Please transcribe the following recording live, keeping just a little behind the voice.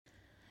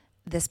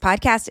This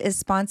podcast is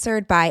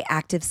sponsored by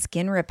Active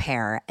Skin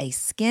Repair, a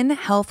skin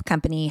health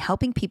company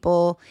helping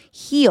people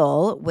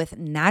heal with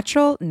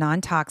natural,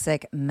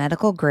 non-toxic,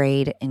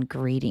 medical-grade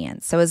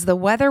ingredients. So as the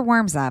weather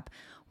warms up,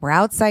 we're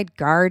outside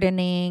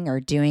gardening or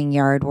doing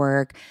yard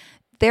work.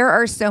 There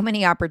are so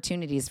many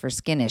opportunities for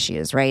skin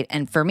issues, right?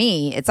 And for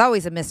me, it's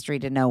always a mystery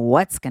to know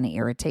what's going to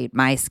irritate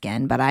my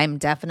skin, but I'm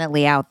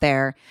definitely out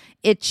there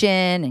itching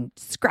and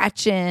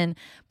scratching.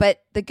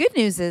 But the good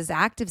news is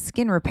Active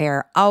Skin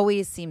Repair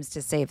always seems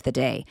to save the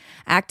day.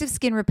 Active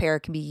Skin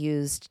Repair can be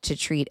used to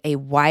treat a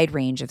wide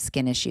range of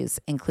skin issues,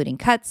 including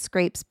cuts,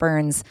 scrapes,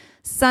 burns,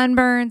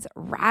 sunburns,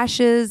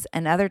 rashes,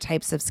 and other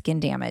types of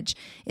skin damage.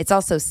 It's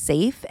also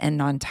safe and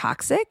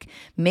non-toxic,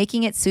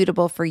 making it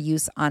suitable for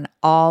use on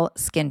all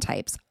skin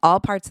types, all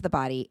parts of the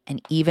body,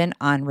 and even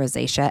on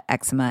rosacea,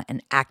 eczema,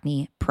 and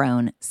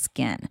acne-prone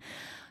skin.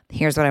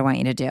 Here's what I want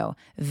you to do.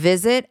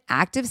 Visit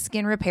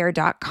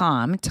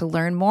ActiveSkinRepair.com to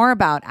learn more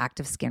about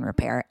Active Skin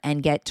Repair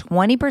and get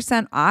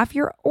 20% off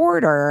your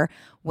order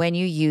when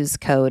you use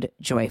code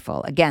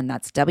JOYFUL. Again,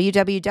 that's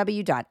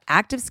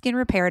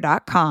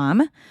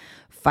www.ActiveSkinRepair.com.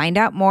 Find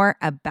out more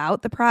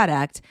about the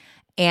product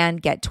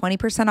and get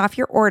 20% off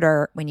your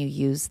order when you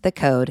use the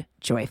code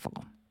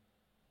JOYFUL.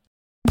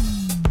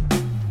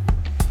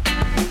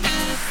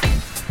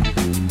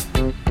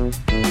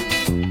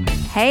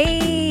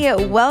 Hey,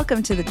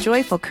 welcome to the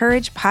Joyful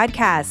Courage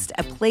Podcast,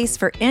 a place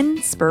for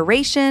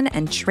inspiration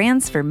and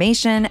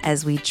transformation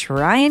as we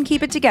try and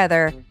keep it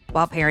together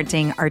while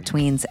parenting our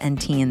tweens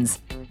and teens.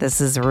 This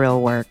is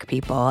real work,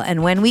 people.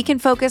 And when we can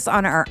focus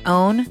on our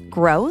own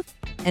growth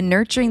and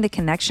nurturing the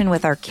connection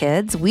with our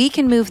kids, we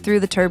can move through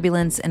the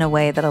turbulence in a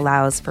way that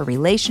allows for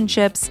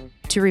relationships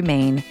to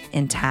remain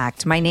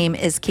intact. My name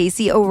is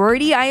Casey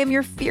O'Rourke. I am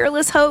your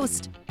fearless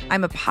host.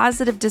 I'm a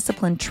positive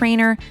discipline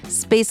trainer,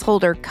 space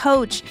holder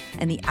coach,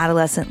 and the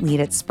adolescent lead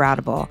at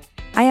Sproutable.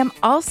 I am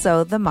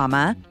also the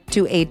mama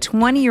to a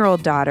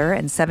 20-year-old daughter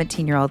and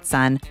 17-year-old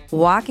son,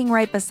 walking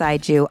right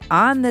beside you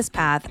on this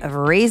path of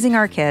raising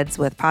our kids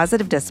with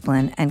positive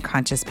discipline and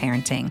conscious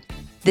parenting.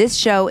 This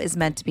show is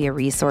meant to be a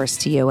resource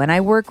to you, and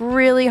I work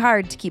really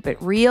hard to keep it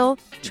real,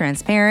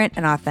 transparent,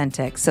 and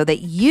authentic so that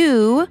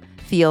you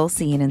feel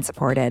seen and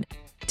supported.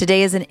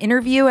 Today is an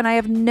interview, and I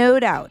have no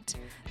doubt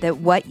that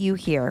what you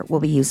hear will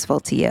be useful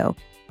to you.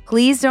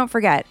 Please don't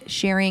forget,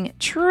 sharing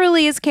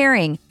truly is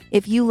caring.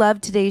 If you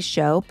love today's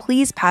show,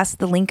 please pass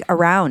the link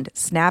around,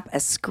 snap a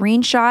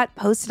screenshot,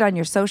 post it on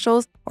your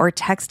socials, or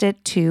text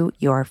it to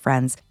your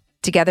friends.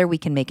 Together, we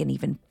can make an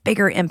even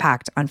bigger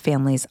impact on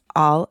families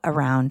all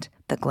around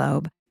the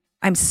globe.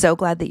 I'm so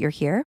glad that you're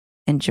here.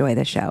 Enjoy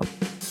the show.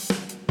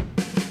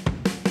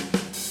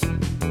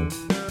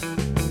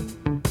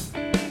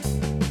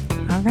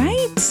 All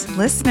right,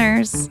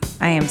 listeners,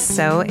 I am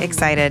so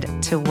excited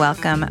to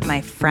welcome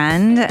my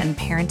friend and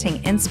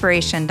parenting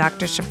inspiration,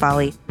 Dr.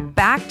 Shefali,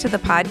 back to the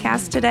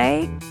podcast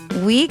today.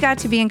 We got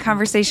to be in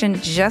conversation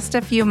just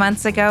a few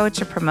months ago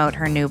to promote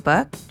her new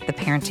book, The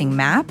Parenting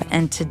Map.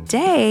 And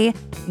today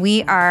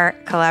we are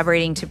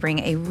collaborating to bring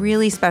a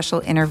really special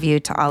interview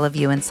to all of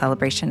you in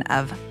celebration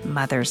of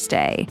Mother's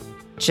Day.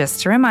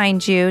 Just to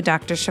remind you,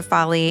 Dr.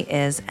 Shefali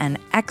is an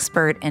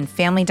expert in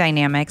family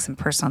dynamics and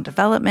personal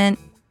development.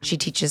 She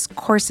teaches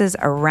courses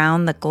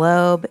around the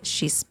globe.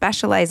 She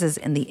specializes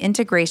in the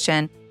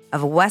integration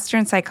of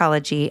Western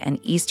psychology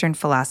and Eastern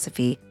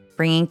philosophy,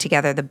 bringing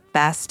together the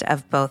best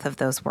of both of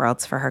those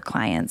worlds for her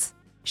clients.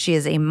 She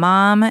is a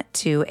mom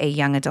to a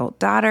young adult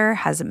daughter,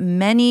 has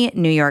many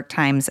New York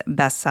Times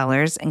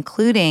bestsellers,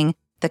 including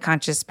The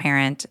Conscious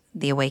Parent,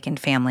 The Awakened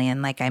Family,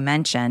 and like I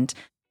mentioned,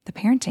 The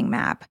Parenting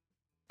Map.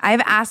 I've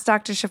asked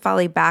Dr.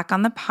 Shefali back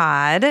on the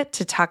pod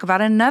to talk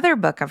about another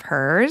book of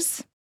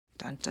hers.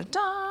 Dun, dun,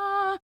 dun.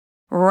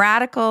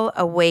 Radical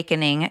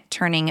Awakening,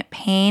 Turning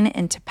Pain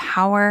into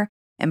Power,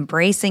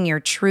 Embracing Your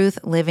Truth,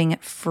 Living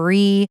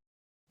Free.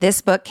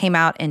 This book came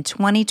out in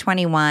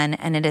 2021,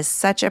 and it is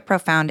such a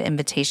profound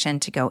invitation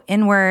to go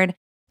inward,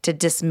 to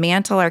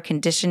dismantle our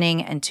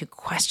conditioning, and to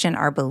question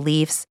our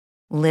beliefs,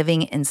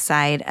 living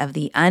inside of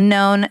the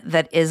unknown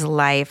that is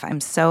life.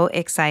 I'm so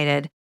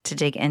excited to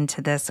dig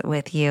into this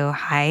with you.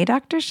 Hi,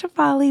 Dr.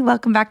 Shefali.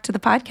 Welcome back to the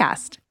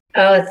podcast.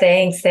 Oh,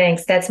 thanks.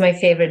 That's my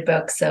favorite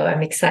book, so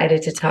I'm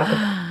excited to talk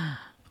about it.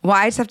 Well,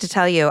 I just have to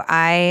tell you,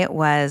 I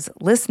was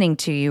listening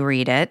to you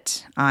read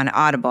it on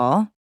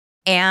Audible,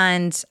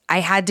 and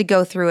I had to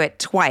go through it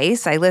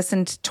twice. I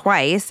listened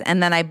twice,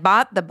 and then I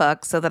bought the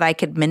book so that I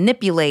could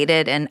manipulate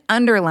it and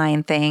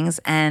underline things.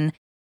 And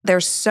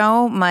there's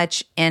so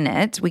much in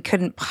it. We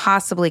couldn't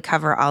possibly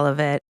cover all of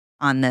it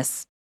on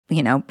this,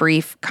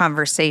 brief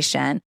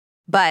conversation,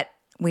 but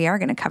we are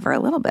going to cover a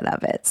little bit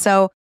of it.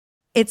 So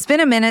it's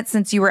been a minute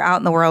since you were out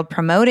in the world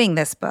promoting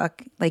this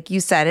book. Like you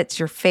said, it's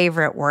your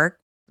favorite work.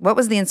 What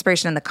was the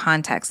inspiration and the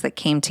context that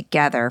came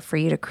together for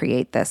you to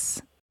create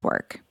this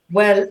work?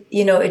 Well,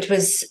 it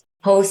was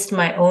post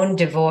my own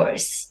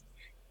divorce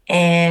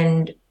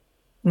and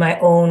my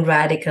own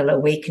radical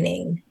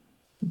awakening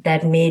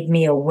that made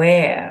me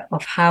aware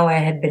of how I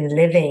had been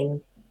living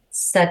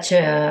such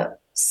a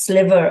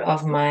sliver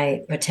of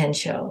my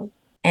potential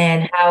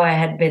and how I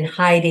had been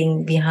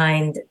hiding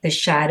behind the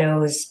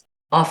shadows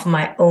of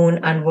my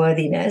own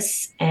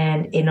unworthiness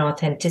and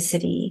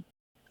inauthenticity,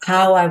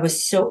 how I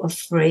was so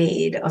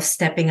afraid of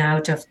stepping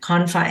out of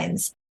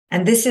confines.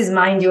 And this is,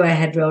 mind you, I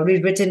had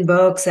already written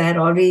books, I had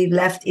already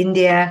left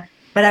India,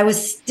 but I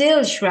was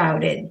still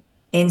shrouded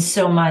in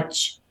so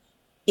much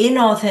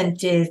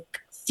inauthentic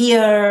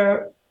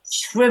fear,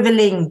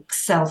 shriveling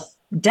self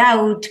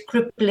doubt,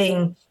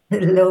 crippling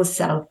low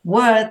self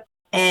worth.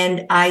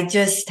 And I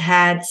just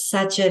had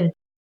such an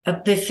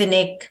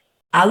epiphanic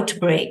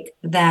outbreak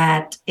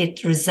that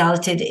it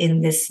resulted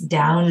in this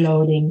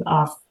downloading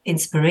of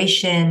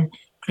inspiration,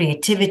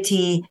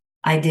 creativity.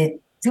 I did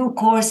 2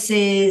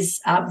 courses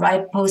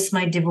right post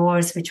my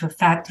divorce, which were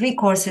 3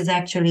 courses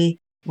actually,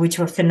 which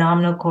were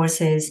phenomenal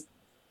courses.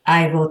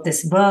 I wrote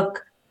this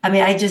book. I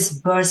mean, I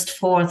just burst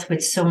forth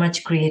with so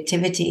much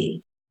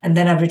creativity. And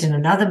then I've written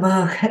another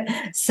book.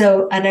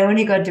 And I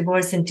only got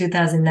divorced in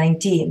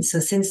 2019. So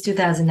since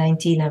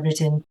 2019, I've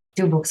written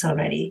 2 books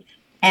already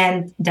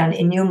and done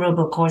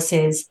innumerable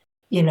courses,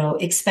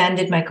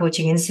 expanded my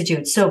coaching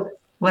institute. So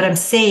what I'm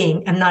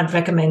saying, I'm not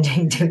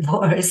recommending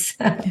divorce,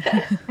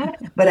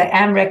 but I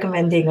am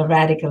recommending a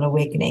radical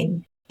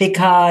awakening,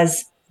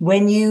 because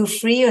when you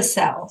free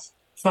yourself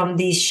from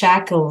these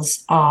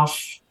shackles of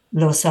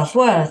low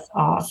self-worth,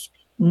 of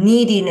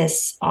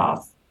neediness,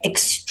 of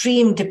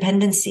extreme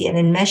dependency and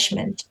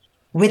enmeshment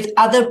with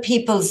other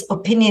people's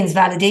opinions,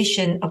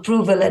 validation,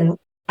 approval, and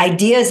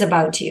ideas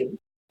about you,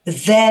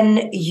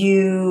 then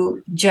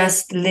you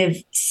just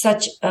live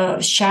such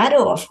a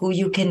shadow of who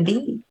you can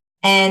be.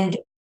 And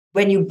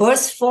when you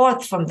burst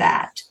forth from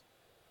that,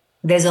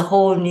 there's a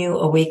whole new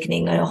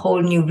awakening, a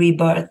whole new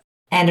rebirth,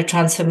 and a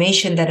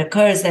transformation that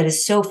occurs that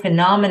is so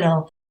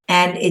phenomenal.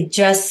 And it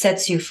just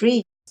sets you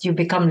free. You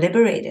become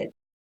liberated.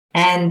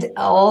 And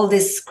all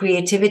this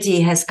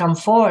creativity has come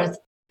forth.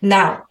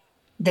 Now,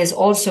 there's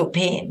also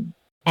pain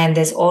and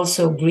there's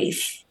also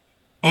grief,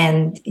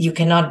 and you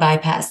cannot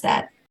bypass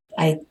that.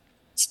 I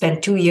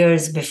spent 2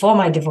 years before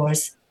my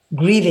divorce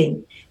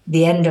grieving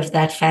the end of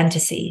that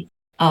fantasy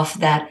of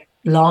that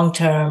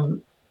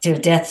long-term till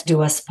death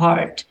do us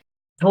part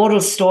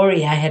total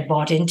story I had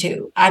bought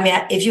into. I mean,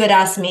 if you had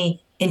asked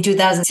me in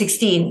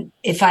 2016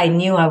 if I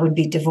knew I would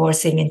be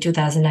divorcing in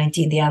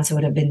 2019, the answer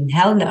would have been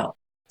hell no.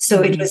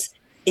 So it was,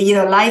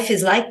 life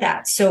is like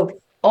that. So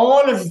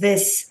all of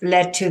this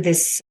led to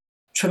this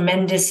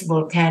tremendous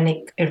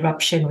volcanic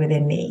eruption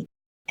within me.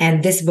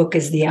 And this book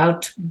is the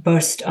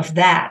outburst of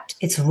that.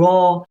 It's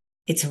raw,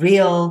 it's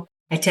real.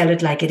 I tell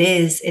it like it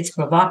is. It's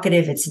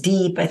provocative, it's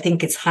deep. I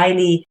think it's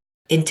highly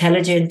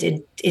intelligent,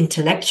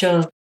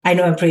 intellectual. I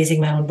know I'm praising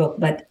my own book,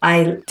 but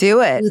I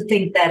do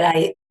think that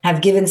I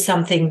have given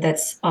something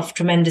that's of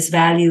tremendous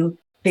value,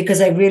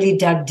 because I really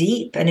dug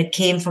deep and it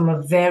came from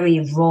a very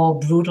raw,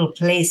 brutal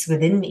place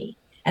within me.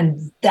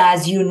 And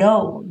as you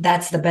know,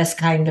 that's the best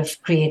kind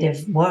of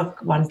creative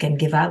work one can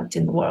give out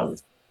in the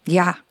world.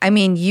 Yeah. I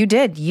mean, you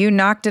did. You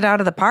knocked it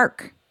out of the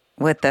park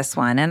with this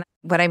one. And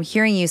what I'm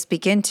hearing you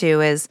speak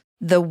into is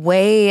the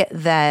way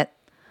that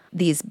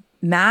these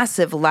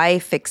massive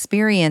life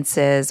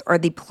experiences, or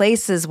the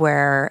places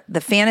where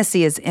the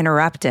fantasy is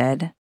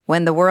interrupted,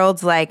 when the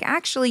world's like,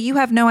 actually, you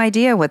have no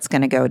idea what's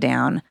going to go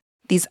down.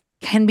 These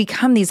can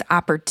become these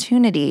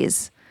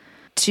opportunities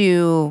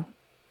to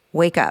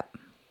wake up,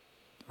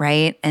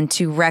 right? And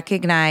to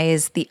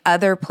recognize the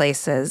other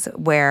places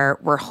where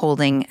we're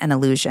holding an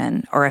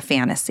illusion or a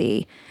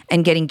fantasy,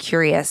 and getting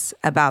curious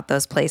about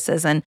those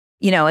places. And,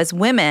 as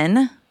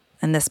women,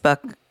 and this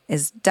book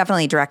is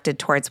definitely directed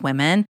towards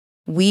women,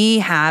 we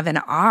have and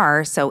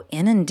are so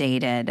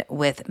inundated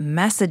with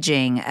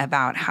messaging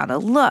about how to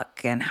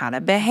look and how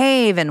to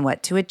behave and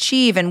what to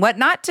achieve and what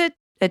not to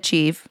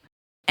achieve,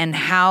 and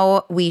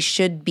how we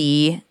should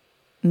be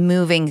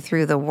moving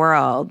through the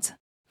world,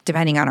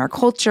 depending on our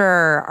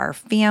culture, our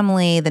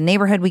family, the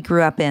neighborhood we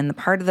grew up in, the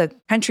part of the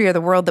country or the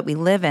world that we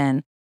live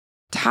in.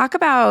 Talk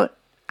about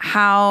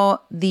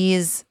how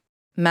these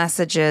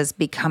messages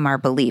become our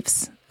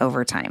beliefs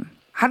over time.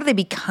 How do they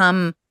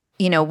become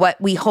what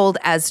we hold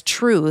as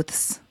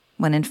truths,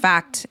 when in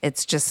fact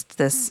it's just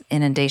this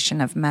inundation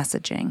of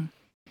messaging?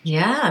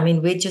 Yeah, I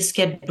mean, we just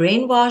get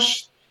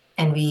brainwashed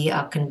and we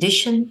are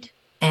conditioned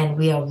and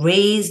we are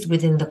raised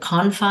within the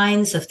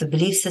confines of the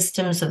belief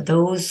systems of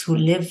those who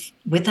live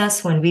with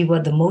us when we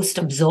were the most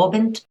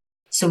absorbent.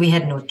 So we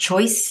had no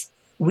choice.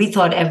 We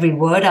thought every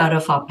word out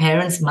of our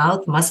parents'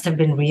 mouth must have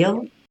been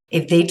real.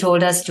 If they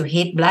told us to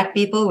hate Black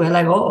people, we're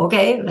like, oh,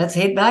 okay, let's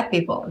hate Black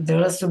people. If they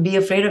told us to be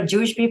afraid of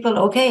Jewish people,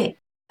 okay.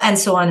 And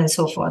so on and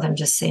so forth. I'm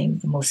just saying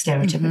the most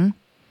stereotypical.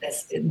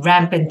 There's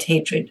rampant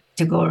hatred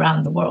to go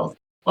around the world.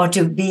 Or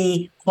to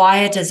be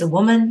quiet as a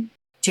woman,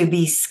 to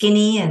be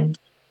skinny and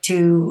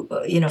to,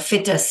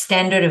 fit a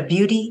standard of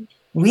beauty.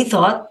 We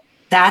thought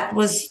that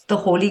was the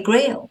holy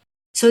grail.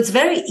 So it's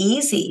very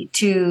easy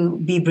to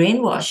be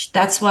brainwashed.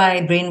 That's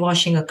why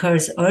brainwashing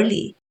occurs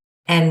early.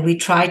 And we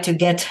try to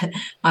get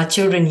our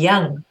children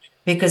young,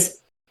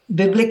 because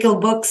biblical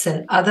books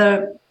and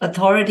other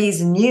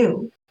authorities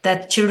knew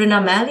that children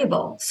are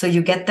malleable. So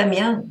you get them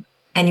young.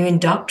 and you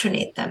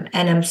indoctrinate them.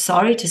 And I'm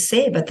sorry to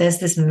say, but there's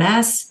this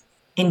mass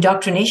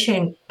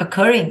indoctrination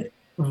occurring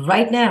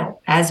right now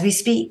as we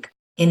speak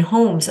in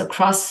homes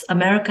across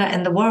America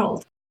and the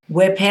world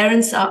where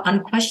parents are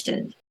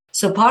unquestioned.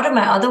 So part of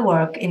my other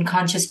work in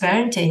conscious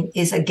parenting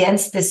is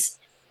against this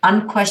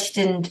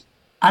unquestioned,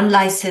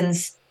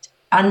 unlicensed,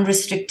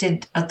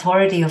 unrestricted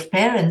authority of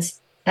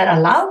parents that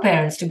allow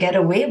parents to get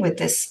away with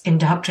this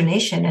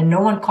indoctrination and no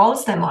one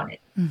calls them on it.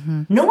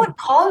 Mm-hmm. No one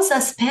calls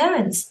us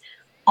parents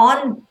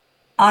on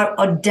our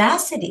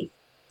audacity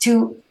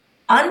to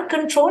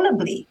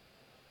uncontrollably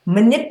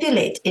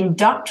manipulate,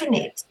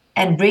 indoctrinate,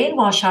 and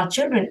brainwash our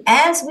children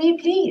as we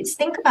please.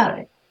 Think about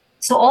it.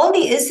 So all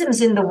the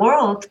isms in the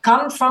world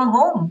come from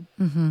home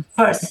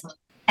first,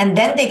 and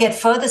then they get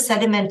further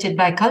sedimented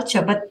by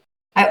culture. But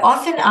I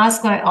often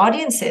ask my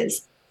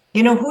audiences,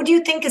 who do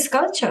you think is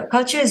culture?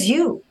 Culture is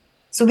you.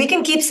 So we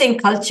can keep saying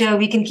culture,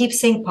 we can keep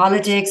saying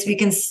politics, we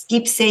can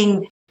keep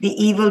saying the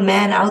evil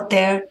man out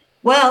there.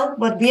 Well,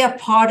 but we are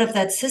part of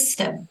that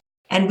system.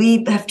 And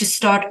we have to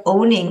start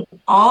owning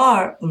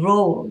our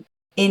role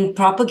in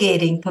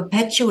propagating,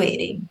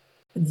 perpetuating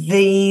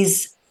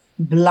these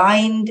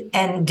blind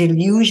and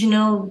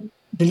delusional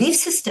belief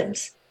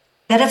systems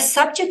that have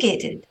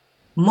subjugated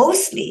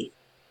mostly,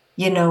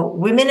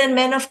 women and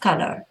men of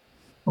color,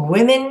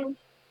 women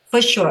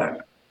for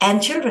sure,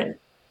 and children,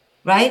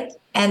 right?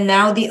 And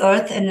now the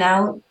earth, and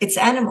now it's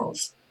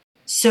animals.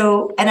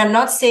 So, and I'm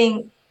not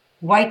saying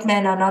white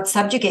men are not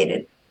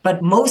subjugated,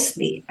 but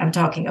mostly I'm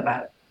talking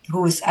about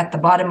who's at the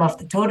bottom of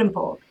the totem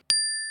pole.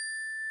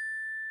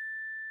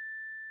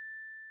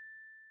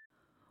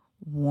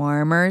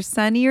 Warmer,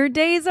 sunnier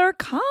days are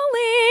calling.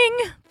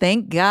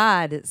 Thank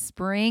God.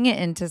 Spring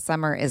into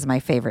summer is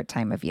my favorite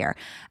time of year.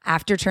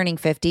 After turning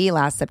 50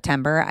 last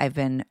September, I've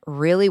been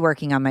really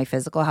working on my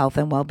physical health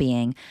and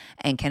well-being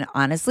and can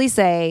honestly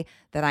say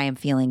that I am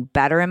feeling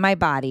better in my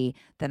body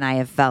than I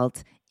have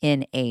felt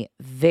in a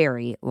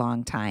very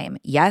long time.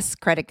 Yes,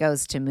 credit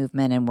goes to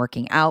movement and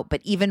working out,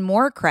 but even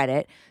more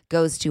credit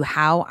goes to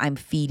how I'm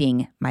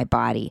feeding my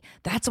body.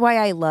 That's why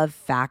I love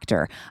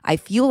Factor. I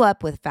fuel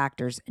up with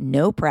Factor's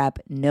no prep,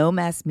 no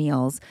mess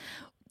meals,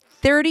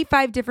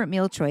 35 different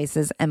meal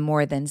choices, and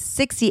more than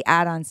 60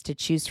 add-ons to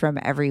choose from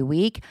every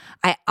week.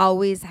 I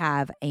always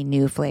have a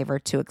new flavor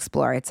to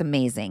explore. It's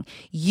amazing.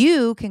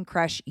 You can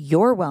crush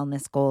your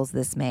wellness goals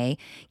this May,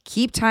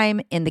 keep time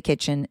in the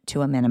kitchen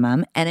to a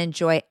minimum, and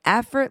enjoy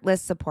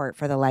effortless support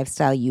for the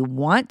lifestyle you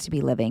want to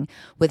be living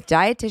with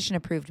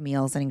dietitian-approved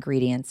meals and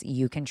ingredients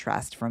you can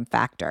trust from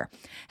Factor.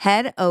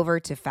 Head over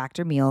to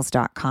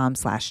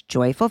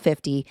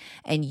factormeals.com/joyful50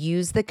 and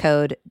use the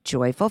code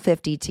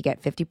joyful50 to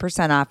get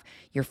 50% off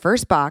your first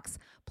box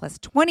plus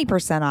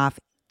 20% off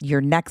your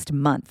next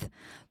month.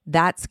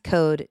 That's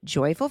code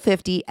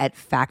joyful50 at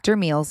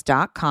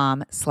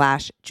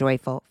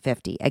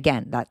factormeals.com/joyful50.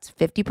 Again, that's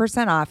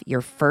 50% off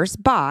your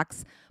first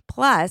box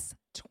plus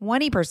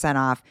 20%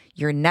 off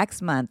your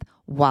next month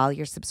while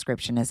your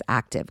subscription is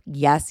active.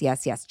 Yes,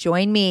 yes, yes.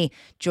 Join me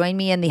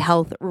in the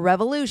health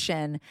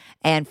revolution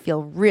and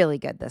feel really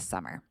good this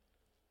summer.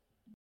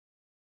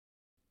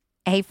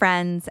 Hey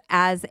friends,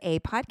 as a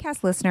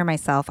podcast listener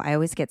myself, I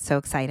always get so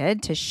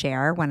excited to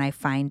share when I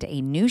find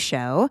a new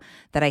show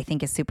that I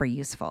think is super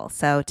useful.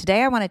 So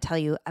today I want to tell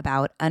you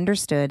about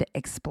Understood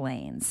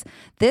Explains.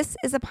 This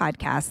is a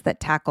podcast that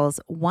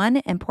tackles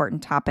one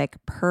important topic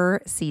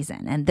per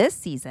season. And this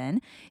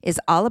season is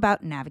all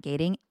about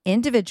navigating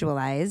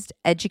individualized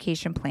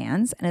education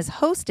plans and is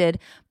hosted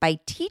by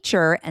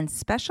teacher and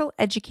special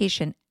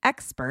education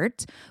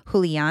expert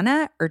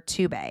Juliana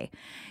Urtubey.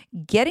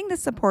 Getting the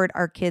support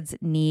our kids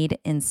need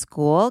in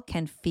school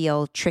can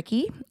feel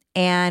tricky,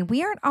 and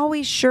we aren't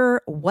always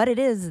sure what it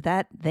is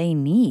that they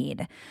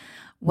need.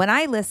 When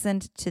I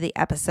listened to the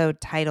episode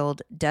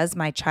titled, "Does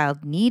My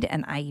Child Need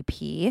an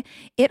IEP?"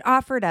 it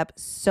offered up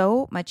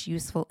so much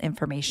useful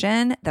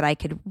information that I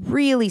could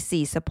really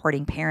see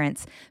supporting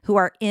parents who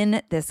are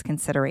in this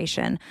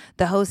consideration.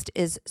 The host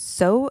is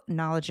so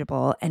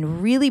knowledgeable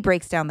and really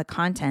breaks down the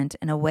content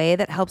in a way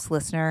that helps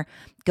listener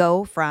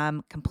go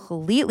from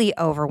completely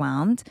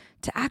overwhelmed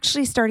to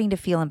actually starting to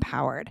feel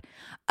empowered.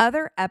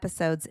 Other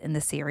episodes in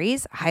the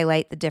series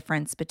highlight the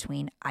difference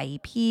between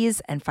IEPs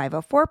and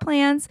 504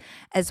 plans,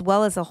 as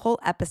well as a whole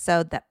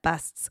episode that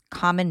busts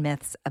common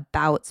myths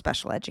about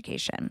special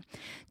education.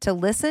 To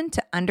listen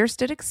to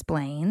Understood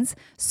Explains,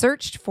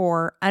 search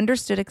for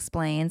Understood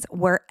Explains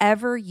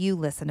wherever you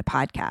listen to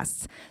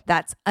podcasts.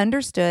 That's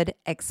Understood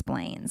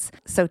Explains.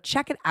 So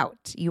check it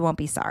out. You won't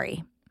be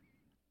sorry.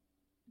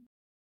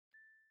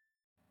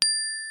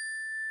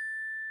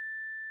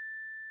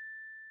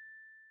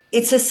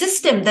 It's a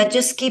system that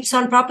just keeps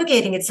on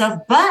propagating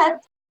itself,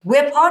 but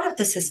we're part of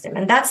the system.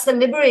 And that's the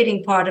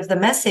liberating part of the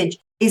message,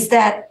 is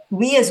that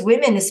we as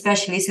women,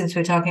 especially since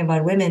we're talking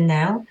about women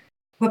now,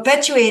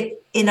 perpetuate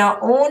in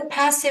our own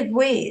passive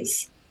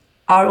ways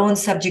our own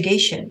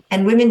subjugation.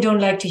 And women don't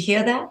like to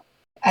hear that.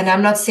 And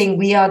I'm not saying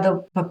we are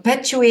the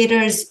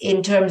perpetuators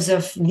in terms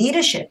of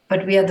leadership,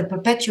 but we are the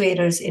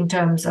perpetuators in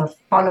terms of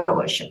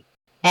followership.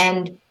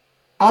 And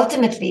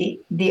ultimately,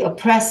 the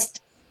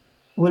oppressed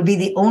will be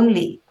the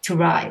only to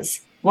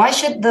rise. Why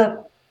should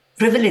the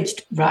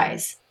privileged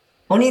rise?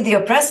 Only the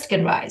oppressed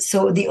can rise.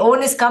 So the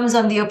onus comes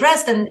on the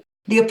oppressed, and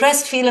the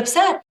oppressed feel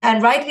upset,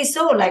 and rightly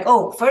so. Like,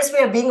 oh, first we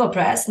are being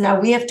oppressed, now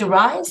we have to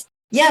rise?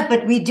 Yeah,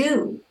 but we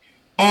do.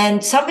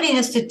 And somebody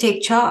has to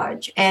take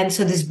charge. And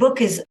so this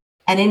book is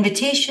an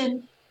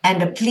invitation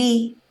and a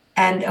plea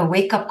and a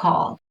wake-up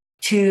call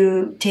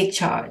to take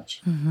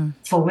charge,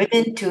 for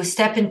women to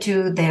step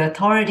into their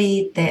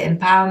authority, their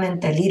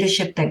empowerment, their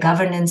leadership, their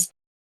governance,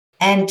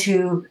 and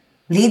to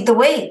lead the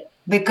way,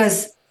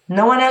 because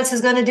no one else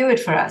is going to do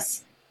it for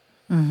us.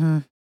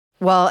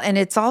 Well, and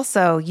it's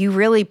also, you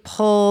really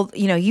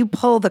you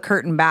pull the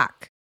curtain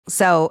back.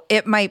 So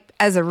it might,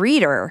 as a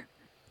reader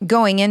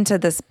going into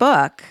this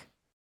book,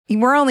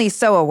 we're only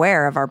so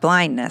aware of our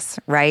blindness,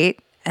 right?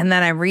 And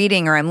then I'm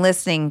reading or I'm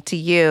listening to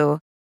you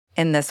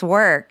in this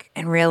work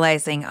and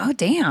realizing, oh,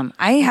 damn,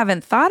 I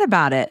haven't thought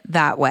about it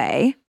that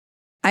way.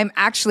 I'm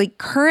actually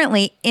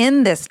currently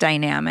in this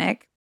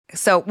dynamic.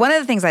 So one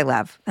of the things I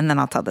love, and then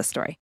I'll tell this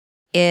story,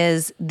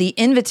 is the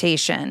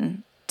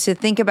invitation to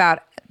think about,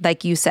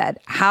 like you said,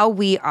 how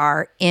we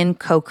are in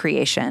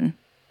co-creation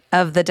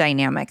of the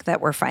dynamic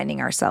that we're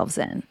finding ourselves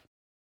in,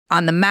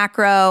 on the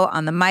macro,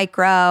 on the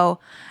micro.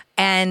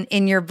 And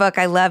in your book,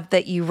 I love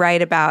that you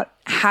write about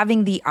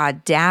having the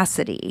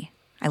audacity.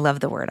 I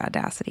love the word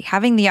audacity,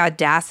 having the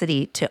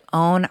audacity to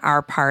own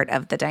our part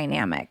of the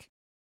dynamic.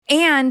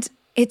 And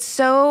it's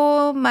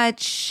so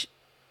much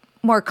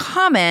more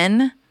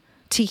common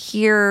to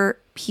hear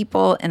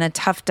people in a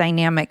tough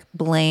dynamic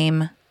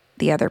blame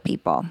the other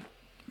people,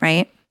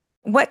 right?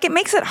 What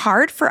makes it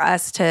hard for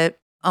us to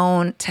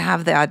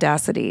have the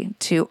audacity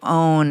to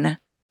own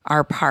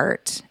our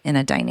part in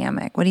a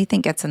dynamic? What do you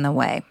think gets in the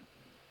way?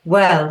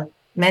 Well,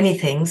 many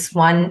things.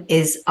 One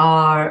is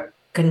our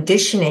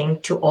conditioning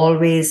to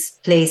always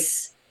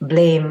place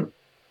blame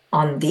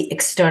on the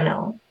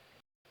external,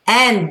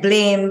 and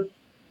blame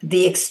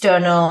the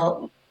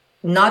external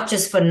not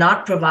just for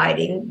not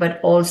providing, but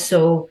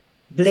also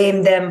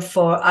blame them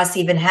for us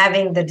even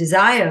having the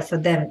desire for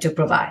them to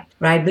provide,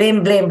 right?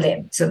 Blame, blame,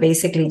 blame. So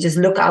basically just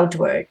look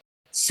outward.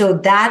 So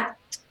that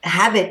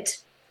habit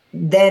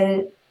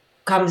then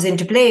comes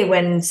into play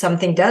when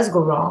something does go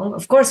wrong.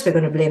 Of course, we're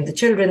going to blame the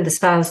children, the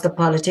spouse, the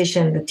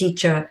politician, the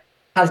teacher,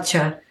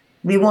 culture.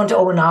 We won't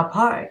own our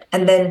part.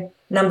 And then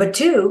number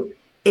two,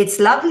 it's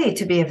lovely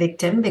to be a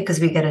victim because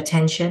we get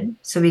attention.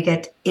 So we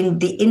get in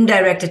the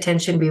indirect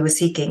attention we were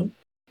seeking.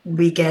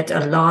 We get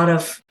a lot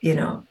of,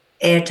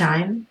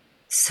 airtime.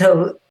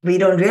 So we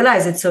don't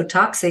realize it's so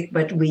toxic,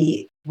 but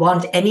we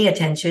want any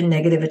attention,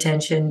 negative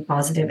attention,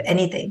 positive,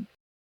 anything.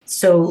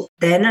 So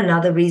then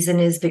another reason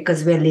is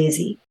because we're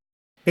lazy,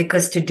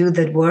 because to do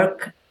the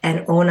work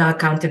and own our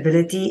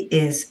accountability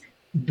is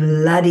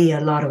bloody a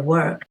lot of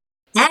work.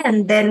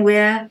 And then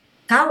we're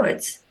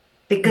cowards,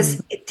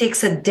 because it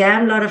takes a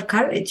damn lot of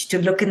courage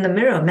to look in the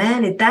mirror.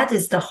 Man, that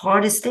is the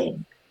hardest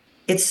thing.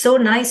 It's so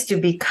nice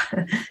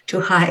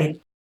to hide,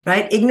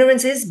 right?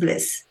 Ignorance is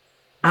bliss,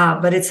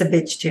 but it's a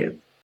bitch too.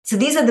 So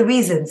these are the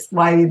reasons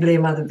why we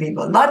blame other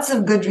people. Lots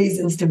of good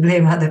reasons to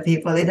blame other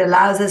people. It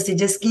allows us to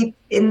just keep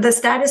in the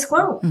status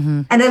quo,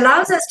 and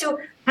allows us to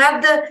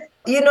have the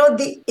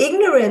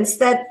ignorance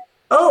that,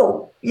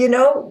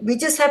 we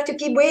just have to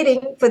keep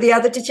waiting for the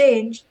other to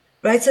change,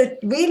 right? So it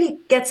really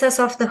gets us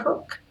off the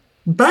hook.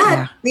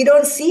 But we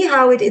don't see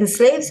how it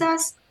enslaves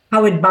us,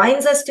 how it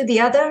binds us to the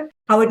other,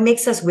 how it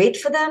makes us wait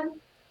for them.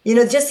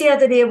 Just the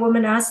other day, a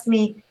woman asked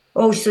me,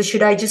 oh, so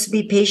should I just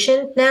be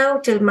patient now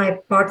till my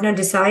partner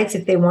decides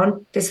if they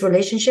want this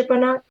relationship or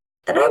not?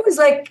 And I was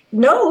like,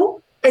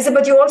 no. I said,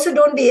 but you also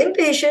don't be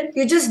impatient.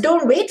 You just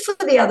don't wait for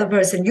the other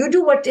person. You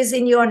do what is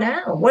in your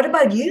now. What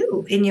about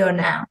you in your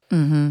now?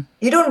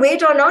 You don't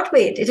wait or not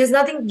wait. It is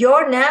nothing.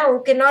 Your now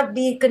cannot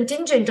be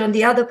contingent on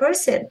the other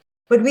person.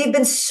 But we've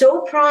been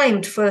so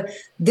primed for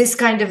this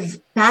kind of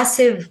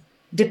passive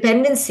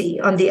dependency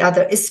on the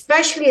other,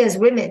 especially as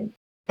women.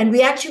 And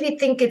we actually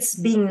think it's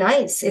being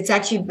nice. It's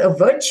actually a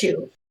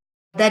virtue,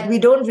 that we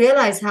don't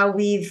realize how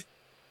we've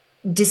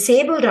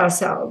disabled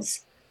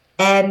ourselves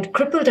and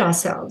crippled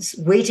ourselves,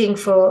 waiting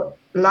for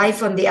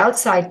life on the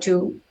outside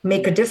to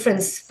make a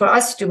difference, for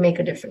us to make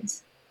a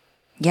difference.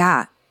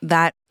 Yeah,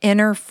 that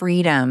inner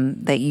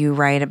freedom that you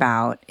write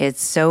about,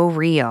 it's so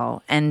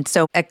real. And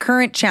so a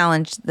current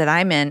challenge that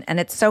I'm in, and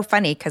it's so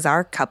funny because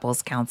our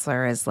couples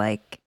counselor is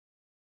like,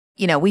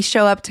 we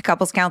show up to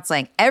couples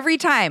counseling every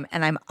time,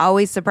 and I'm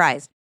always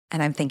surprised.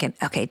 And I'm thinking,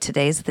 okay,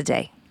 today's the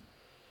day.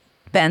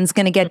 Ben's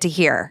going to get to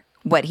hear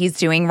what he's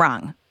doing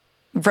wrong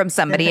from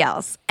somebody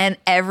else. And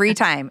every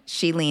time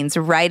she leans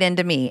right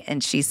into me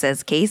and she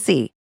says,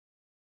 Casey,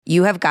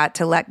 you have got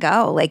to let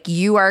go. Like,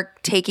 you are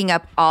taking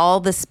up all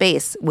the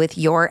space with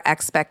your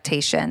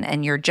expectation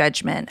and your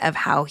judgment of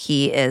how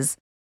he is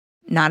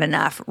not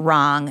enough,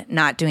 wrong,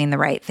 not doing the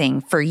right thing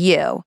for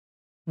you.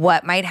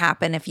 What might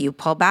happen if you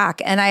pull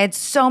back? And I had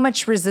so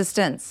much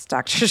resistance,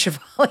 Dr.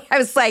 Shefali. I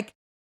was like,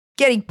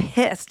 getting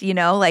pissed,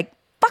 like,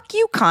 fuck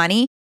you,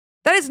 Connie.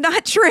 That is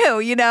not true,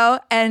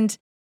 And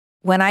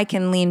when I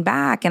can lean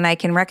back and I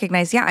can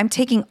recognize, yeah, I'm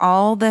taking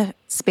all the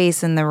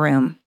space in the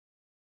room.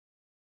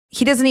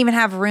 He doesn't even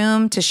have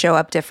room to show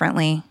up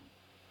differently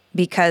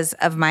because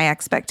of my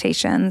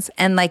expectations.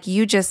 And like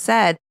you just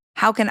said,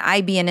 how can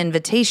I be an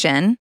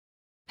invitation?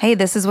 Hey,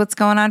 this is what's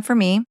going on for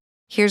me.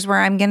 Here's where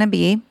I'm going to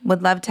be.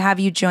 Would love to have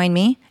you join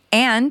me.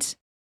 And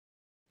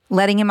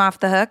letting him off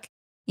the hook.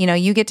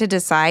 You get to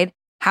decide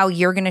how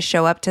you're going to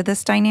show up to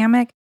this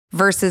dynamic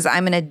versus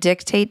I'm going to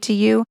dictate to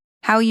you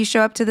how you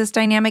show up to this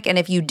dynamic. And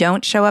if you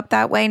don't show up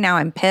that way, now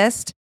I'm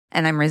pissed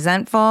and I'm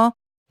resentful.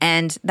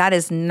 And that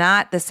is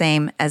not the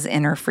same as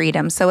inner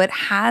freedom. So it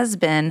has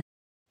been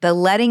the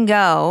letting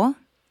go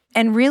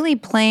and really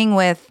playing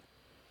with,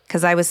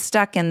 because I was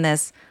stuck in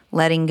this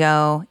letting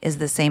go is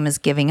the same as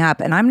giving up.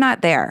 And I'm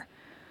not there.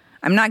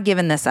 I'm not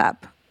giving this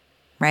up,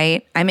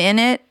 right? I'm in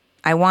it.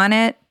 I want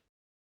it.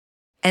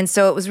 And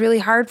so it was really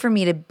hard for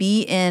me to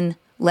be in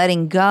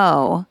letting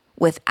go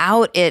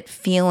without it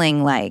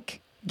feeling like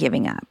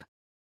giving up.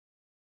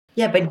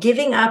 Yeah, but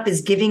giving up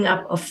is giving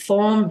up a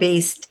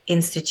form-based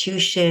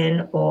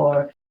institution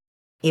or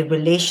a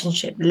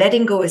relationship.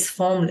 Letting go is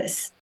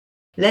formless.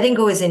 Letting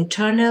go is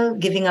internal.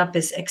 Giving up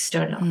is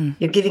external.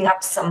 You're giving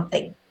up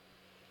something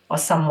or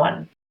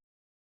someone.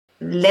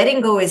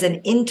 Letting go is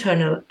an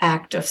internal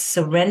act of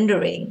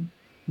surrendering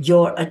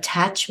your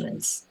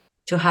attachments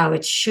to how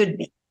it should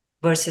be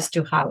versus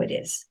to how it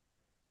is.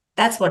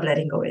 That's what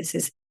letting go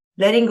is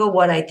letting go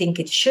what I think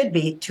it should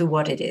be to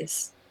what it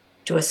is,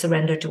 to a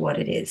surrender to what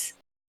it is.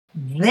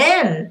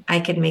 Then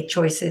I can make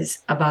choices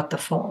about the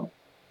form.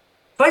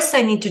 First,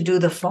 I need to do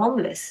the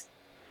formless.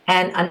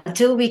 And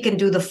until we can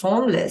do the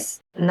formless,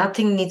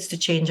 nothing needs to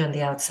change on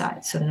the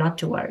outside. So not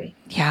to worry.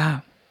 Yeah.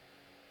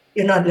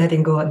 You're not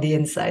letting go on the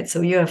inside. So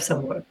you have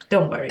some work.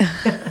 Don't worry.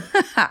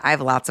 I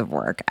have lots of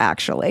work,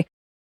 actually.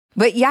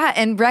 But yeah,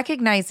 and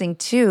recognizing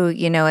too,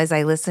 as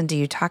I listen to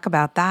you talk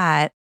about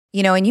that,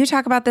 and you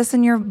talk about this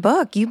in your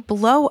book, you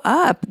blow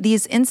up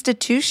these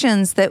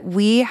institutions that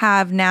we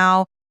have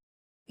now,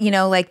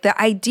 like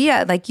the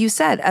idea, like you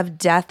said, of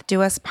death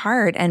do us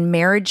part and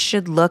marriage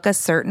should look a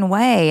certain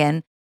way.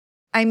 And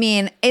I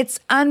mean, it's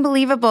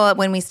unbelievable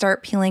when we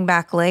start peeling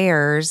back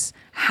layers,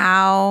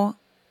 how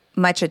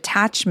much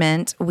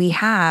attachment we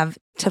have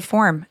to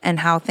form and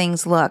how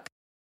things look.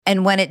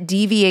 And when it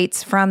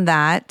deviates from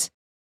that,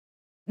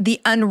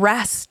 the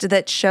unrest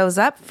that shows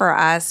up for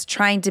us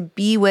trying to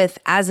be with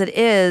as it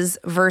is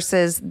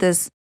versus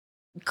this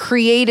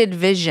created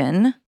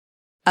vision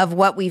of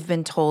what we've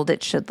been told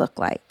it should look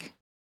like.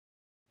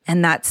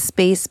 And that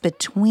space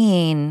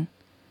between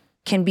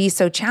can be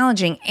so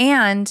challenging.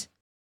 And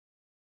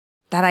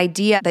that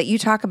idea that you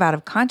talk about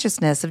of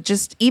consciousness, of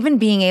just even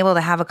being able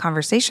to have a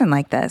conversation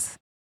like this,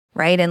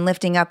 right? And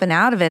lifting up and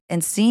out of it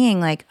and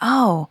seeing like,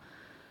 oh,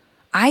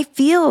 I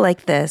feel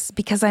like this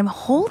because I'm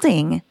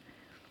holding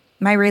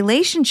my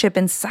relationship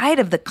inside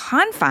of the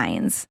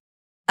confines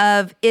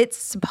of it's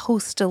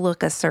supposed to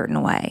look a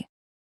certain way.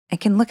 It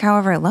can look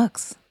however it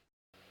looks.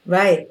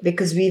 Right,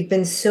 because we've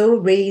been so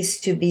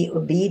raised to be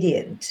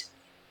obedient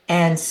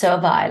and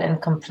servile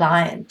and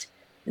compliant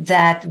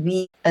that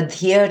we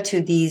adhere to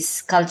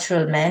these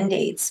cultural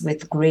mandates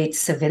with great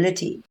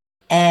civility,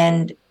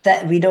 and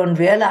that we don't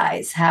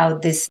realize how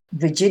this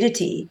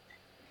rigidity,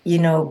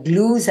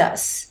 glues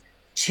us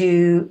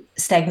to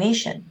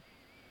stagnation.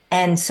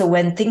 And so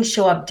when things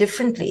show up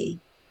differently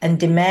and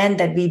demand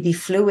that we be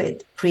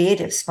fluid,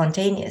 creative,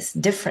 spontaneous,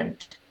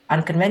 different,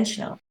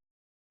 unconventional,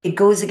 it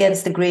goes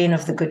against the grain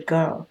of the good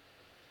girl.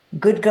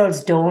 Good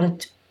girls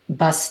don't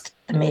bust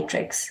the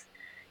matrix.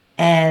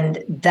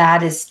 And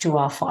that is to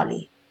our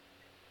folly.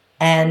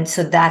 And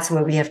so that's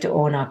where we have to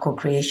own our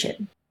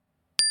co-creation.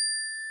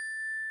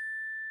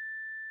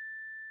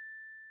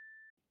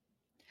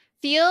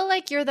 Feel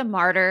like you're the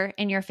martyr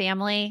in your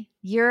family?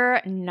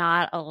 You're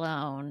not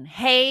alone.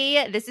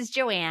 Hey, this is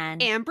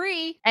Joanne. And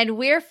Bree. And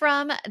we're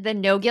from the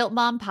No Guilt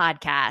Mom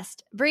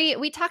podcast. Bree,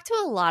 we talk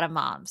to a lot of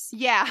moms.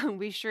 Yeah,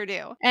 we sure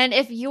do. And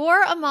if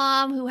you're a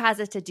mom who has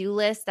a to-do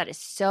list that is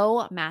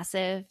so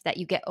massive that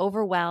you get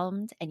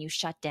overwhelmed and you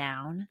shut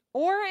down,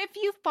 or if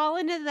you've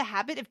fallen into the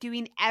habit of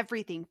doing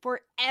everything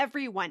for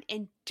everyone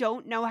and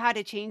don't know how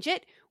to change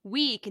it,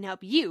 we can help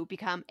you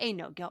become a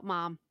no-guilt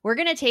mom. we're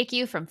going to take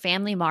you from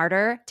family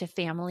martyr to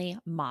family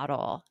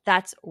model.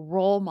 That's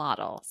role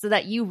model, so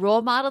that you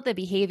role model the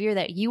behavior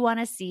that you want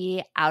to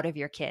see out of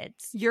your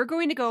kids. You're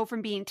going to go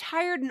from being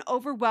tired and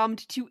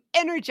overwhelmed to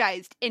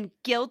energized and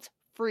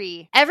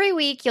guilt-free. Every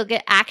week, you'll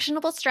get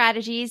actionable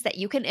strategies that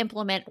you can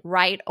implement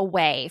right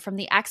away from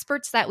the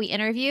experts that we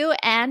interview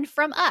and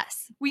from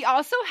us. We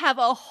also have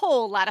a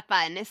whole lot of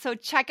fun, so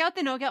check out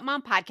the No Guilt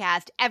Mom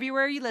podcast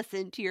everywhere you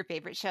listen to your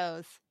favorite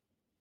shows.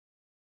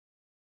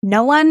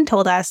 No one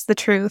told us the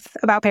truth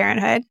about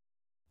parenthood.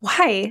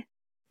 Why?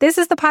 This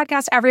is the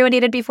podcast everyone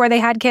needed before they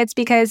had kids,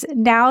 because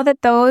now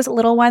that those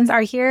little ones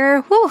are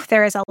here,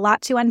 there is a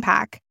lot to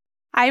unpack.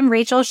 I'm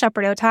Rachel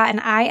Shepardota, and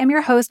I am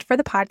your host for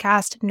the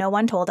podcast No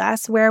One Told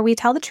Us, where we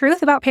tell the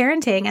truth about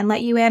parenting and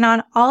let you in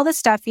on all the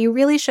stuff you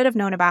really should have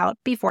known about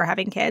before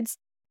having kids.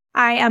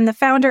 I am the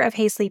founder of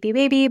Hey Sleepy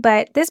Baby,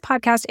 but this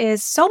podcast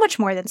is so much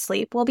more than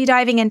sleep. We'll be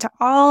diving into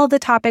all the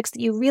topics that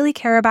you really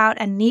care about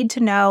and need to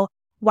know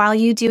while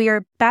you do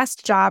your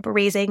best job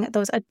raising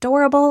those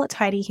adorable,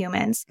 tiny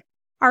humans.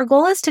 Our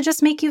goal is to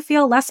just make you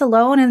feel less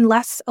alone and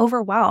less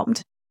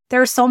overwhelmed.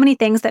 There are so many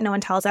things that no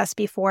one tells us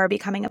before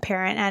becoming a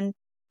parent, and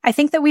I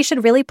think that we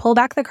should really pull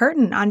back the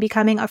curtain on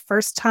becoming a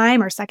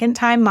first-time or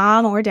second-time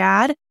mom or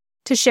dad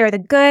to share the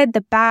good,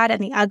 the bad,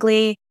 and the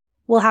ugly.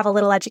 We'll have a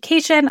little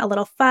education, a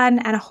little fun,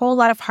 and a whole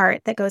lot of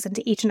heart that goes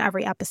into each and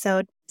every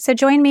episode. So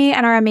join me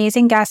and our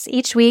amazing guests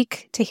each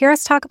week to hear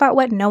us talk about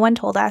what no one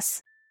told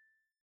us.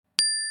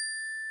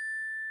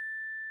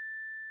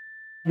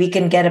 We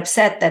can get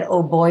upset that,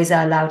 oh, boys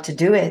are allowed to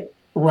do it.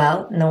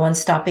 Well, no one's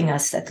stopping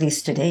us, at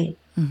least today.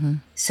 Mm-hmm.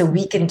 So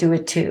we can do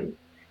it too.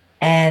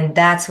 And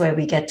that's where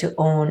we get to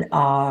own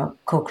our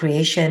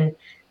co-creation.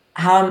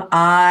 How am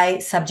I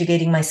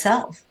subjugating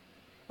myself?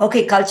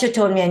 Okay, culture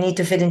told me I need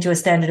to fit into a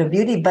standard of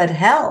beauty, but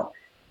hell,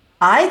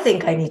 I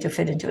think I need to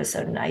fit into a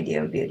certain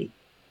idea of beauty.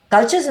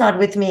 Culture's not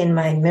with me in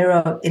my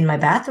mirror in my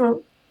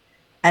bathroom.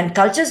 And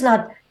culture's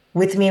not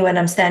with me when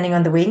I'm standing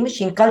on the weighing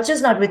machine.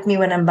 Culture's not with me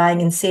when I'm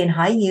buying insane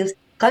high heels.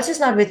 Culture's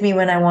not with me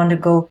when I want to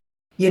go,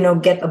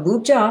 get a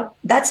boob job.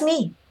 That's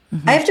me.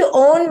 Mm-hmm. I have to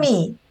own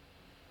me.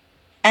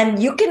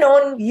 And you can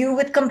own you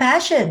with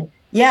compassion.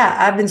 Yeah,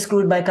 I've been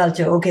screwed by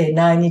culture. Okay,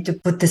 now I need to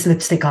put this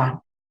lipstick on.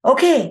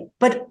 Okay,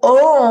 but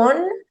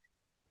own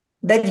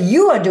that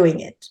you are doing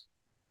it.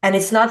 And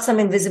it's not some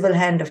invisible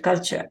hand of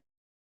culture.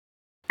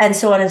 And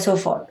so on and so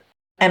forth.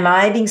 Am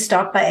I being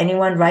stopped by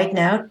anyone right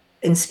now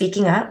in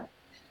speaking up?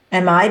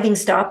 Am I being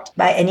stopped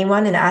by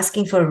anyone in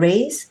asking for a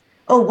raise?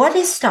 Oh, what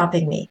is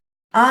stopping me?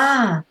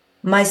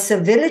 My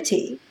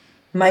civility,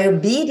 my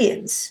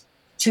obedience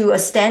to a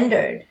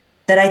standard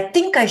that I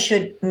think I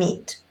should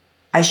meet.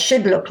 I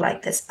should look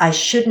like this. I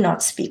should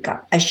not speak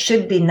up. I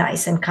should be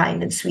nice and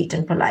kind and sweet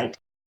and polite.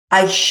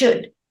 I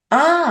should.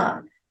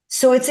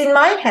 So it's in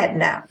my head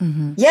now.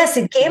 Mm-hmm. Yes,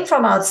 it came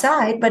from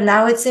outside, but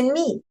now it's in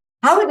me.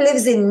 How it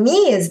lives in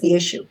me is the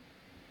issue.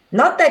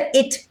 Not that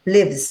it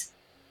lives.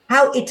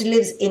 How it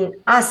lives in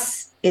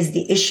us is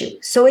the issue.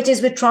 So it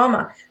is with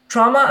trauma.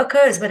 Trauma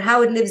occurs, but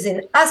how it lives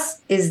in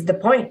us is the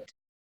point.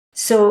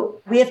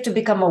 So we have to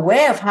become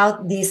aware of how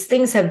these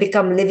things have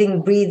become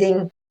living,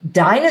 breathing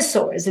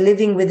dinosaurs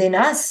living within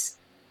us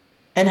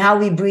and how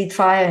we breathe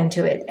fire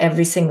into it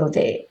every single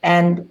day.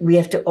 And we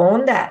have to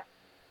own that.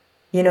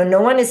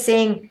 No one is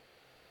saying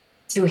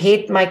to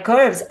hate my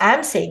curves.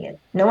 I'm saying it.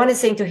 No one is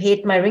saying to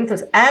hate my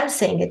wrinkles. I'm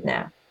saying it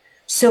now.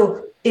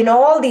 So in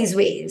all these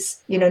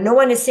ways, no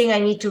one is saying I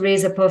need to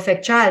raise a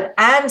perfect child.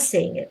 I'm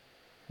saying it.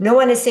 No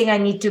one is saying I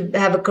need to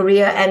have a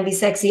career and be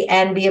sexy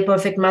and be a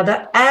perfect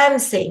mother. I'm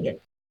saying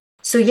it.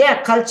 So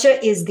yeah, culture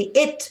is the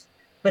it,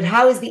 but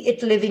how is the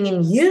it living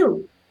in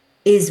you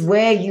is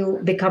where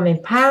you become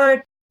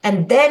empowered.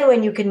 And then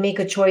when you can make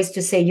a choice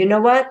to say, you know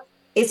what,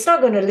 it's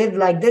not going to live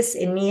like this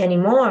in me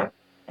anymore.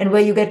 And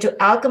where you get to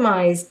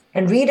alchemize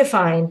and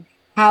redefine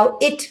how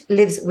it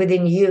lives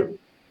within you.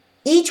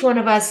 Each one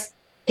of us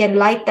can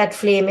light that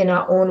flame in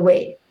our own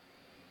way.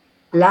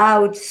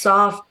 Loud,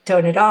 soft,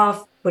 turn it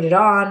off, put it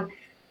on.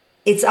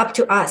 It's up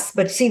to us.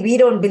 But see, we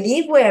don't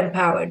believe we're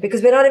empowered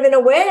because we're not even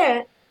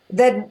aware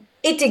that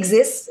it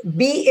exists.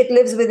 B, it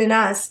lives within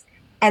us.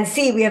 And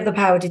C, we have the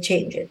power to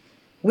change it.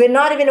 We're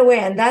not even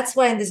aware. And that's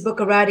why in this book,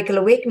 A Radical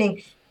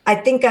Awakening, I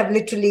think I've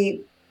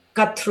literally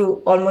cut through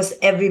almost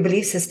every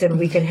belief system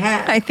we can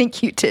have. I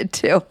think you did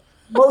too.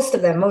 Most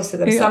of them.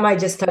 Yeah. Some I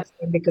just touched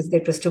on because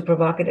it was too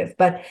provocative.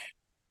 But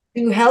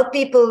to help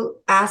people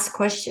ask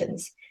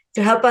questions,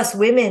 to help us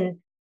women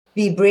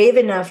be brave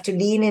enough to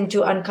lean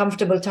into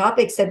uncomfortable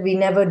topics that we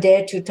never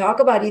dare to talk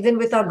about, even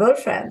with our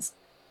girlfriends,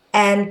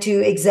 and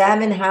to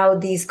examine how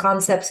these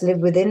concepts live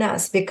within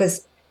us,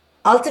 because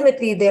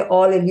ultimately they're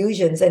all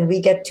illusions and we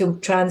get to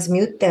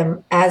transmute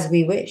them as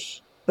we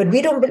wish. But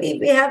we don't believe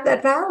we have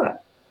that power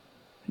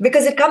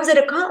because it comes at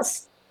a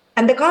cost,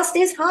 and the cost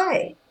is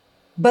high.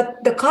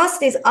 But the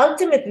cost is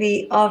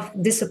ultimately of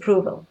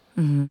disapproval,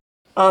 mm-hmm.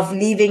 of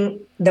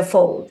leaving the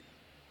fold,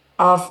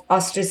 of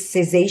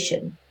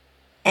ostracization.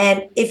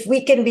 And if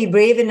we can be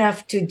brave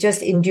enough to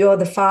just endure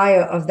the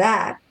fire of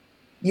that,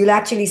 you'll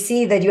actually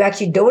see that you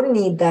actually don't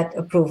need that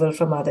approval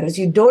from others.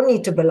 You don't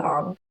need to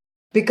belong,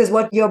 because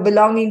what you're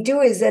belonging to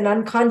is an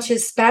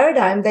unconscious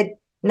paradigm that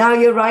now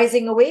you're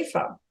rising away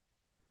from.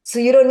 So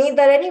you don't need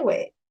that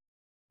anyway.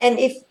 And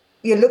if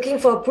you're looking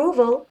for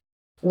approval,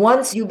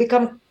 once you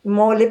become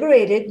more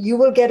liberated, you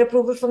will get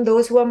approval from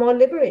those who are more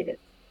liberated.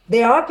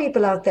 There are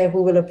people out there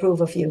who will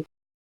approve of you,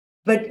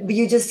 but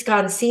you just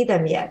can't see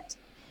them yet.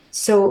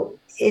 So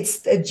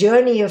it's a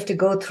journey you have to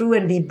go through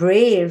and be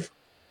brave.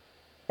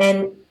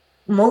 And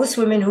most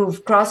women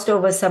who've crossed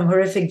over some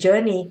horrific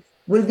journey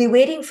will be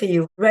waiting for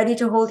you, ready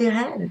to hold your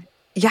hand.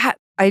 Yeah,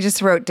 I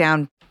just wrote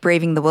down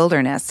Braving the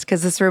Wilderness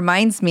because this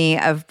reminds me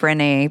of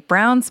Brené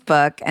Brown's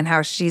book and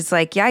how she's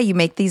like, yeah, you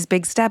make these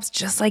big steps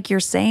just like you're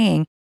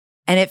saying.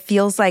 And it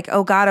feels like,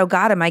 oh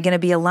God, am I going to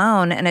be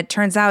alone? And it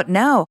turns out,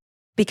 no,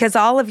 because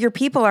all of your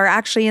people are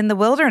actually in the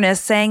wilderness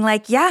saying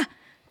like, yeah,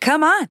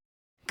 come on,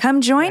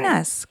 come join Right.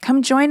 us.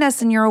 Come join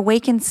us in your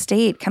awakened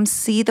state. Come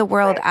see the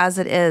world Right. as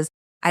it is.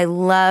 I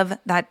love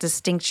that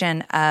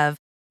distinction of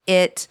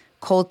it,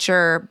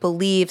 culture,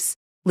 beliefs,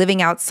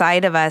 living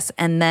outside of us.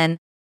 And then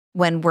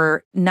when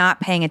we're not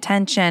paying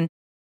attention,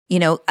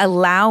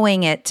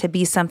 allowing it to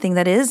be something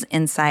that is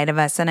inside of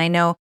us. And I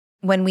know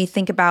when we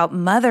think about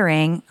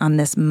mothering on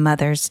this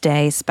Mother's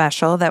Day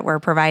special that we're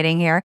providing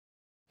here,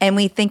 and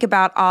we think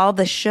about all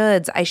the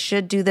shoulds, I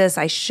should do this,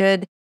 I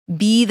should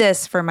be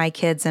this for my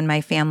kids and my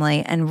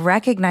family, and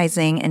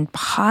recognizing and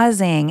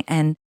pausing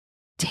and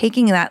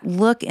taking that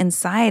look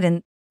inside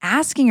and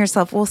asking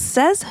yourself, well,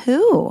 says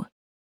who?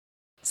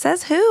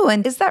 Says who?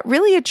 And is that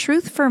really a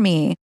truth for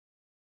me?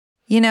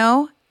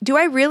 Do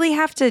I really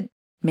have to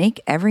make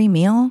every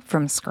meal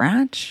from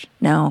scratch?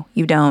 No,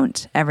 you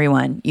don't,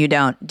 everyone. You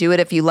don't. Do it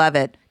if you love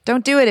it.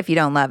 Don't do it if you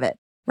don't love it,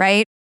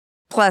 right?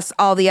 Plus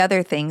all the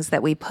other things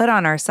that we put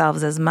on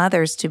ourselves as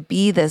mothers to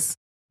be this,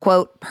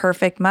 quote,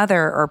 perfect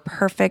mother or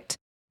perfect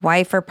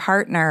wife or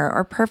partner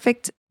or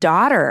perfect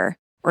daughter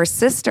or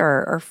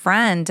sister or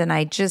friend. And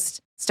I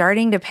just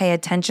starting to pay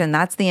attention.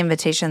 That's the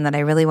invitation that I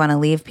really want to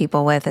leave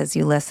people with as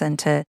you listen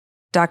to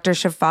Dr.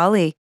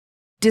 Shefali.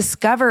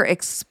 Discover,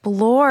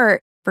 explore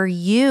for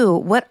you,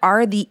 what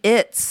are the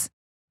it's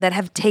that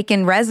have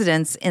taken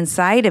residence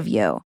inside of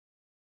you?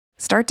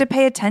 Start to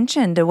pay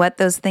attention to what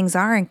those things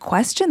are and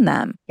question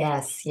them.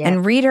 Yes. Yeah.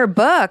 And read her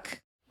book,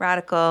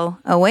 Radical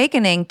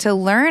Awakening, to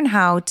learn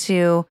how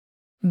to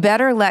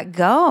better let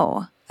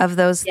go of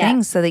those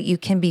things so that you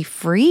can be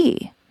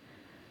free.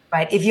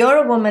 Right. If you're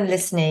a woman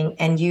listening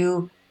and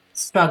you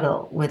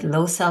struggle with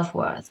low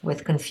self-worth,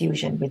 with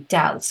confusion, with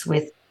doubts,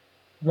 with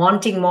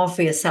wanting more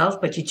for yourself,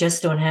 but you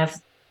just don't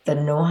have the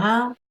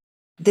know-how,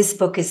 this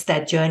book is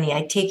that journey.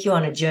 I take you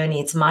on a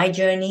journey. It's my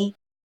journey.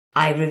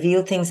 I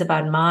reveal things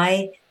about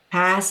my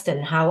past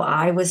and how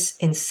I was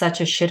in such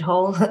a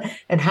shithole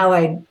and how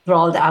I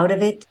crawled out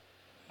of it.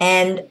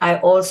 And I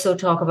also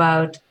talk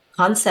about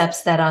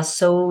concepts that are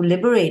so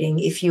liberating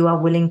if you are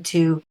willing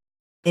to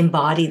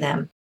embody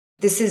them.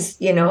 This is,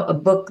 a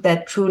book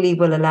that truly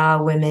will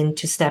allow women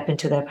to step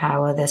into their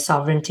power, their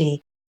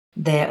sovereignty,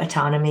 their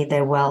autonomy,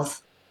 their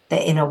wealth,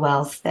 their inner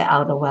wealth, their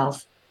outer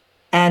wealth.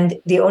 And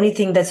the only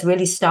thing that's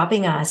really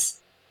stopping us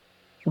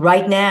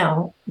right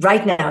now,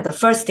 the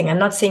first thing, I'm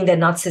not saying they're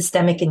not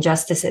systemic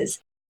injustices,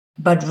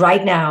 but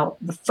right now,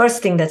 the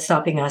first thing that's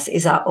stopping us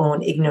is our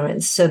own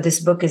ignorance. So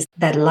this book is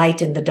that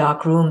light in the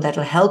dark room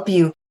that'll help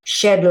you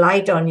shed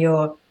light on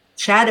your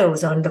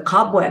shadows, on the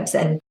cobwebs,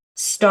 and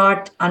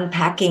start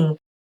unpacking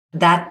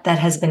that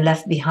has been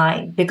left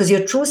behind. Because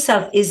your true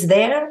self is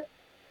there,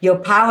 your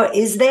power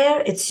is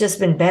there, it's just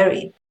been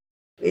buried.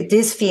 It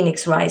is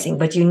Phoenix rising,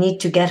 but you need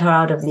to get her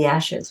out of the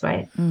ashes,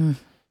 right?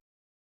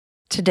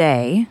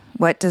 Today,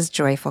 what does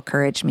joyful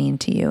courage mean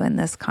to you in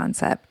this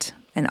concept?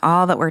 And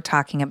all that we're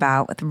talking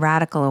about with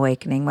radical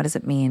awakening, what does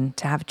it mean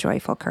to have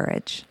joyful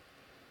courage?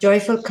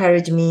 Joyful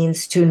courage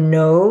means to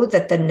know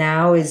that the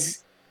now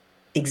is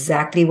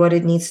exactly what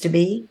it needs to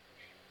be,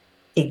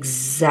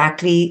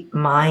 exactly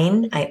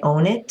mine, I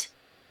own it,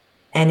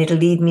 and it'll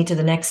lead me to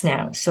the next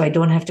now. So I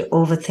don't have to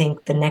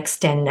overthink the next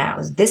 10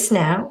 nows. This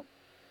now,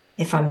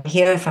 if I'm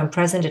here, if I'm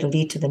present, it'll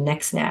lead to the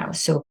next now.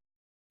 So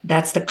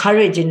that's the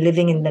courage in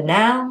living in the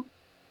now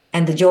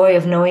and the joy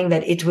of knowing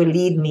that it will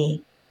lead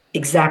me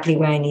exactly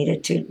where I need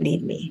it to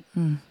lead me.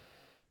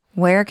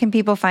 Where can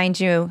people find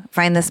you,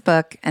 find this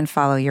book, and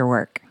follow your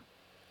work?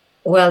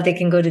 Well, they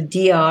can go to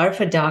DR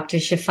for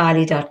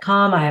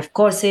drshefali.com. I have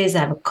courses. I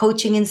have a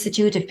coaching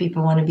institute if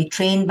people want to be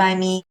trained by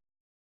me.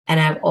 And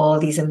I have all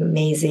these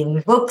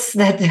amazing books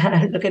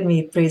that look at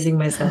me praising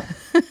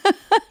myself.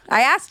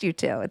 I asked you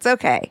to. It's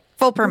okay.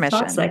 Full permission.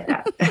 Thoughts like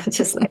that.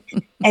 Just like,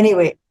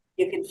 anyway,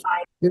 you can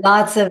find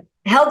lots of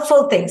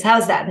helpful things.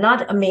 How's that?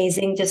 Not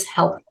amazing, just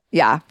helpful.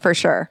 Yeah, for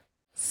sure.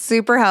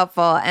 Super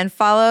helpful. And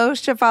follow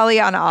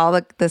Shefali on all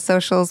the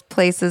socials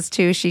places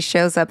too. She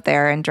shows up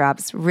there and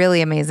drops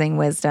really amazing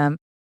wisdom.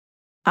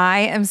 I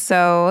am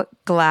so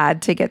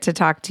glad to get to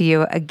talk to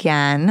you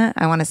again.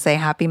 I want to say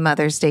happy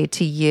Mother's Day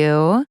to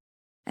you.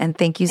 And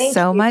thank you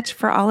so much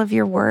for all of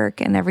your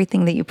work and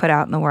everything that you put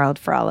out in the world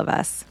for all of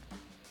us.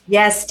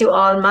 Yes, to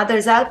all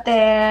mothers out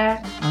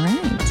there. All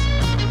right.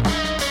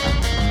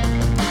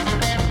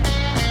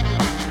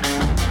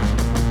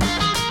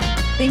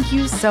 Thank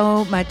you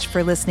so much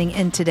for listening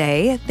in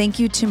today. Thank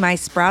you to my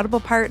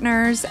Sproutable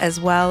partners,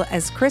 as well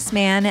as Chris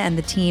Mann and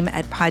the team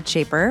at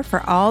Podshaper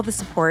for all the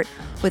support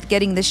with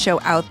getting this show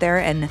out there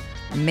and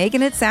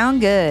making it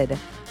sound good.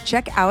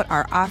 Check out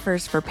our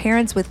offers for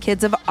parents with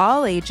kids of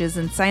all ages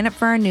and sign up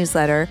for our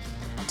newsletter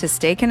to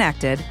stay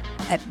connected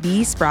at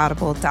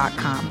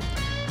besproutable.com.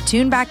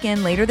 Tune back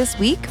in later this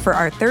week for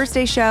our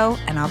Thursday show,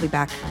 and I'll be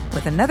back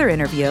with another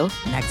interview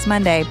next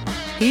Monday.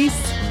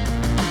 Peace.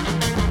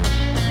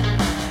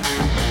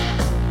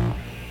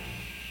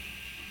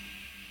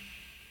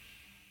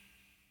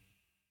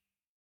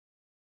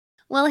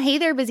 Well, hey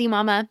there, busy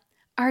mama.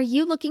 Are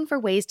you looking for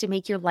ways to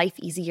make your life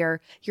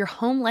easier, your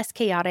home less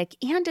chaotic,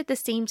 and at the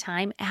same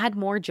time add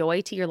more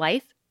joy to your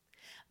life?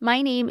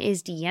 My name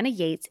is Deanna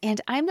Yates, and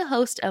I'm the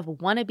host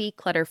of Wanna Be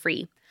Clutter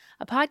Free,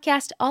 a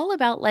podcast all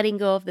about letting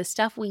go of the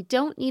stuff we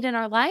don't need in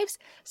our lives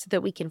so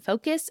that we can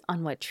focus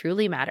on what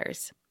truly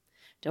matters.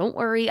 Don't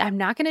worry, I'm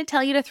not going to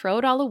tell you to throw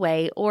it all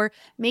away or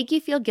make you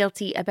feel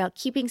guilty about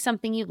keeping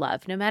something you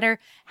love, no matter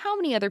how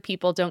many other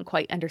people don't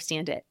quite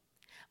understand it.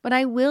 But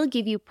I will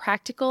give you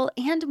practical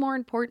and, more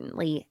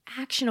importantly,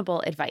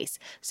 actionable advice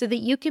so that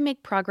you can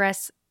make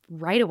progress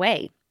right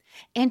away.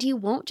 And you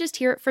won't just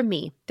hear it from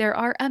me. There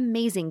are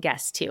amazing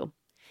guests too.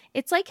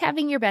 It's like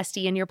having your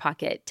bestie in your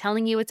pocket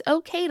telling you it's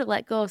okay to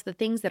let go of the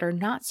things that are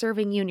not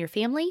serving you and your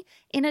family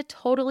in a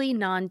totally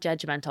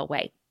non-judgmental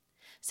way.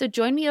 So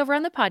join me over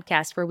on the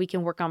podcast where we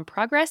can work on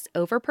progress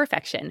over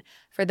perfection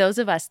for those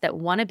of us that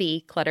want to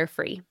be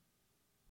clutter-free.